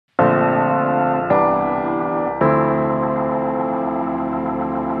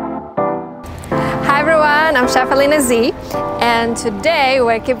everyone, I'm Chef Alina Z, and today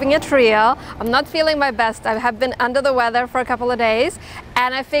we're keeping it real. I'm not feeling my best. I have been under the weather for a couple of days,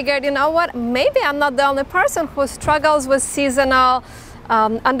 and I figured, you know what, maybe I'm not the only person who struggles with seasonal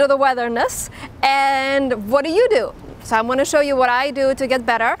under the weatherness. And what do you do? So I'm going to show you what I do to get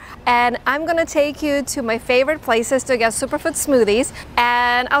better, and I'm going to take you to my favorite places to get superfood smoothies,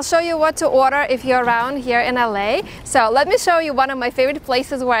 and I'll show you what to order if you're around here in LA. So let me show you one of my favorite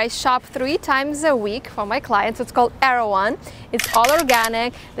places where I shop 3 times a week for my clients. It's called Herald. It's all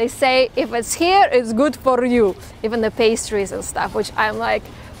organic. They say if it's here, it's good for you. Even the pastries and stuff, which I'm like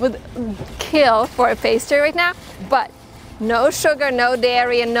would kill for a pastry right now, but no sugar, no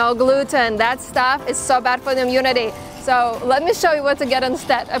dairy, and no gluten. That stuff is so bad for the immunity. So let me show you what to get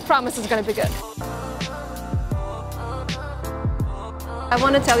instead. I promise it's gonna be good. I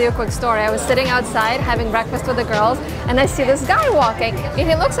want to tell you a quick story. I was sitting outside having breakfast with the girls, and I see this guy walking, and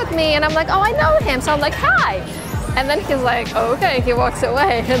he looks at me, and I'm like, oh, I know him. So I'm like, hi. And then he's like, okay, he walks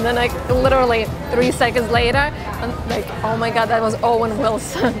away. And then like literally 3 seconds later, I'm like, oh my God, that was Owen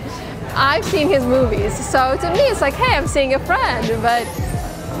Wilson. I've seen his movies, so to me it's like, hey, I'm seeing a friend, but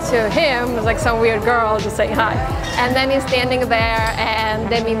to him it's like some weird girl just saying hi. And then he's standing there, and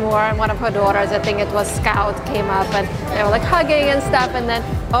Demi Moore and one of her daughters, I think it was Scout, came up, and they were like hugging and stuff, and then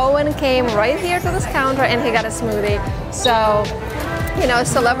Owen came right here to this counter and he got a smoothie. So, you know,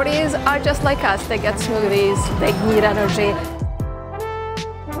 celebrities are just like us. They get smoothies, they need energy.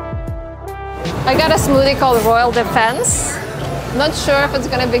 I got a smoothie called Royal Defense. Not sure if it's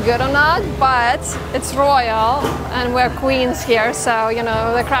gonna be good or not, but it's royal and we're queens here, so you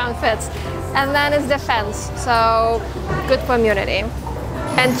know the crown fits. And then it's Defense, so good for immunity.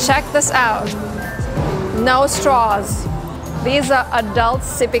 And check this out, no straws. These are adult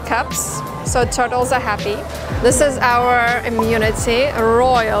sippy cups, so turtles are happy. This is our immunity,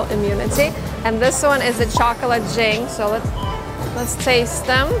 royal immunity, and this one is a chocolate jing. So let's taste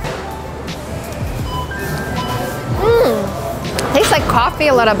them. Tastes like coffee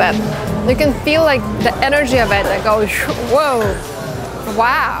a little bit. You can feel like the energy of it that goes, whoa,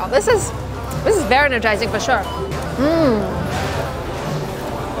 wow. This is very energizing for sure.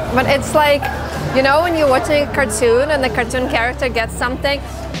 But it's like, you know, when you're watching a cartoon and the cartoon character gets something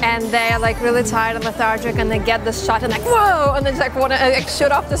and they're like really tired and lethargic and they get this shot and like, whoa, and they just like want to like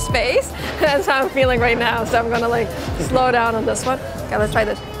shoot off to space. That's how I'm feeling right now. So I'm gonna like slow down on this one. Okay, let's try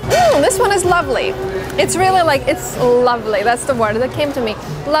this. This one is lovely. It's really like, it's lovely. That's the word that came to me.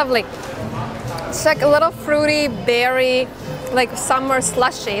 Lovely. It's like a little fruity, berry, like summer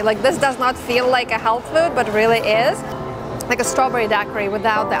slushy. Like this does not feel like a health food, but really is. Like a strawberry daiquiri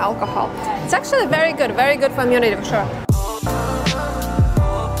without the alcohol. It's actually very good for immunity for sure.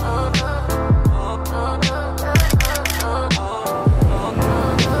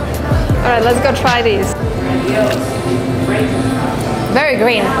 All right, let's go try these. Very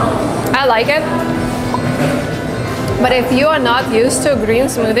green. I like it. But if you are not used to green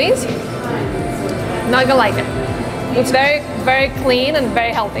smoothies, not gonna like it. It's very, very clean and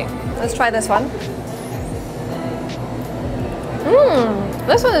very healthy. Let's try this one.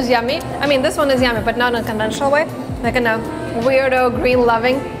 This one is yummy. I mean, this one is yummy, but not in a conventional way. Like in a weirdo,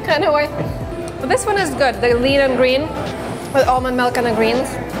 green-loving kind of way. But this one is good. The lean and green with almond milk and the greens.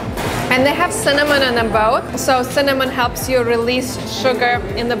 And they have cinnamon in them both. So cinnamon helps you release sugar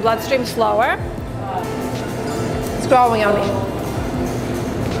in the bloodstream slower. It's growing on me.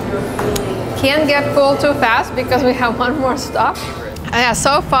 Can't get full too fast because we have one more stop. Yeah,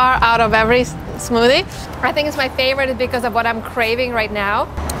 so far out of every smoothie, I think it's my favorite because of what I'm craving right now.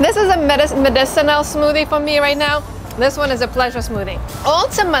 This is a medicinal smoothie for me right now. This one is a pleasure smoothie.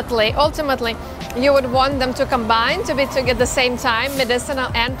 Ultimately, you would want them to combine to get the same time,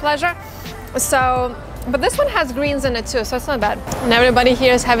 medicinal and pleasure. So, but this one has greens in it too, so it's not bad. And everybody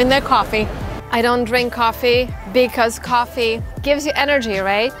here is having their coffee. I don't drink coffee because coffee gives you energy,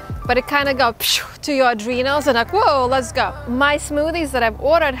 right? But it kind of goes to your adrenals and like, whoa, let's go. My smoothies that I've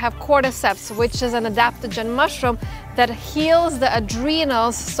ordered have cordyceps, which is an adaptogen mushroom that heals the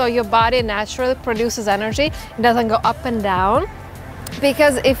adrenals so your body naturally produces energy. It doesn't go up and down.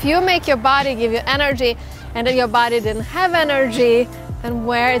 Because if you make your body give you energy and then your body didn't have energy, then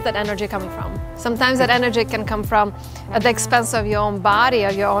where is that energy coming from? Sometimes that energy can come from at the expense of your own body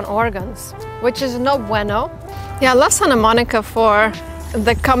or your own organs, which is no bueno. Yeah, I love Santa Monica for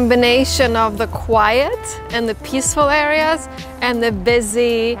the combination of the quiet and the peaceful areas and the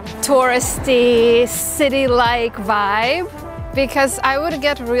busy, touristy, city-like vibe. Because I would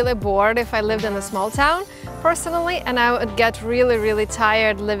get really bored if I lived in a small town, personally, and I would get really, really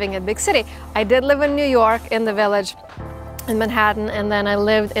tired living in a big city. I did live in New York, in the Village, in Manhattan, and then I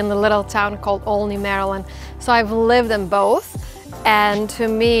lived in the little town called Olney, Maryland. So I've lived in both, and to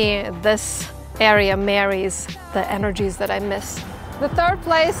me, this area marries the energies that I miss. The third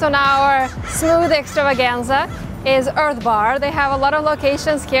place on our smoothie extravaganza is Earth Bar. They have a lot of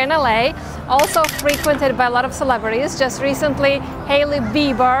locations here in LA, also frequented by a lot of celebrities. Just recently, Hailey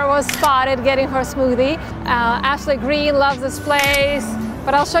Bieber was spotted getting her smoothie. Ashley Green loves this place.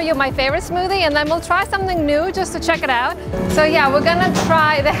 But I'll show you my favorite smoothie, and then we'll try something new just to check it out. So yeah, we're gonna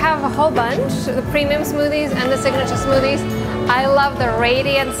try, they have a whole bunch, the premium smoothies and the signature smoothies. I love the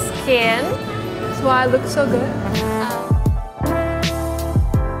Radiant Skin. That's why it looks so good.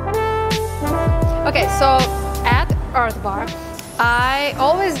 Okay, so at Earth Bar, I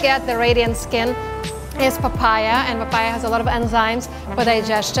always get the Radiant Skin. It's papaya, and papaya has a lot of enzymes for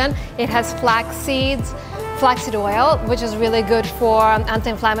digestion. It has flaxseed oil, which is really good for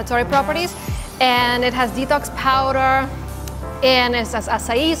anti-inflammatory properties, and it has detox powder, and it has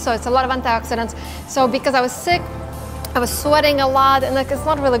acai, so it's a lot of antioxidants. So because I was sick, I was sweating a lot, and like, it's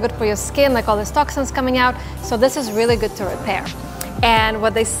not really good for your skin, like all these toxins coming out, so this is really good to repair. And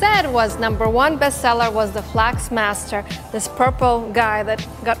what they said was #1 bestseller was the Flax Master, this purple guy that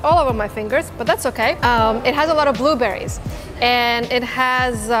got all over my fingers, but that's okay. It has a lot of blueberries, and it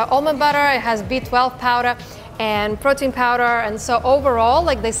has almond butter, it has B12 powder and protein powder, and so overall,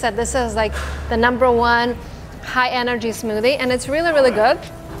 like they said, this is like the #1 high energy smoothie, and it's really, really good.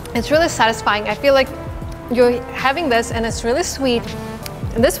 It's really satisfying. I feel like you're having this and it's really sweet.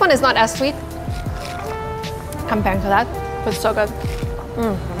 And this one is not as sweet comparing to that, but it's so good.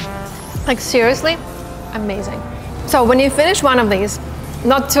 Like seriously, amazing. So when you finish one of these,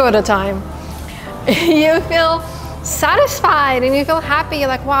 not 2 at a time, you feel satisfied and you feel happy. You're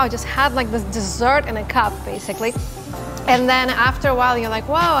like, wow, I just had like this dessert in a cup, basically. And then after a while, you're like,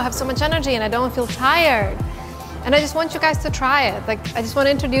 wow, I have so much energy and I don't feel tired. And I just want you guys to try it. Like, I just want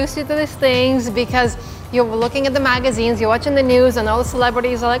to introduce you to these things because you're looking at the magazines, you're watching the news, and all the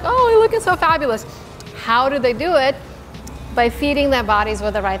celebrities are like, oh, you're looking so fabulous. How do they do it? By feeding their bodies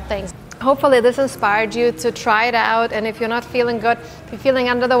with the right things. Hopefully this inspired you to try it out, and if you're not feeling good, if you're feeling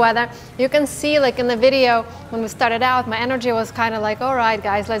under the weather, you can see like in the video when we started out, my energy was kind of like, all right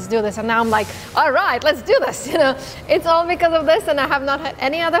guys, let's do this, and now I'm like, all right, let's do this, you know. It's all because of this, and I have not had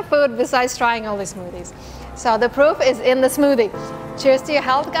any other food besides trying all these smoothies. So the proof is in the smoothie. Cheers to your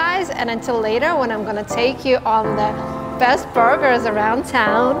health, guys, and until later when I'm gonna take you on the best burgers around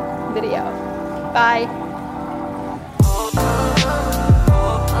town video. Bye.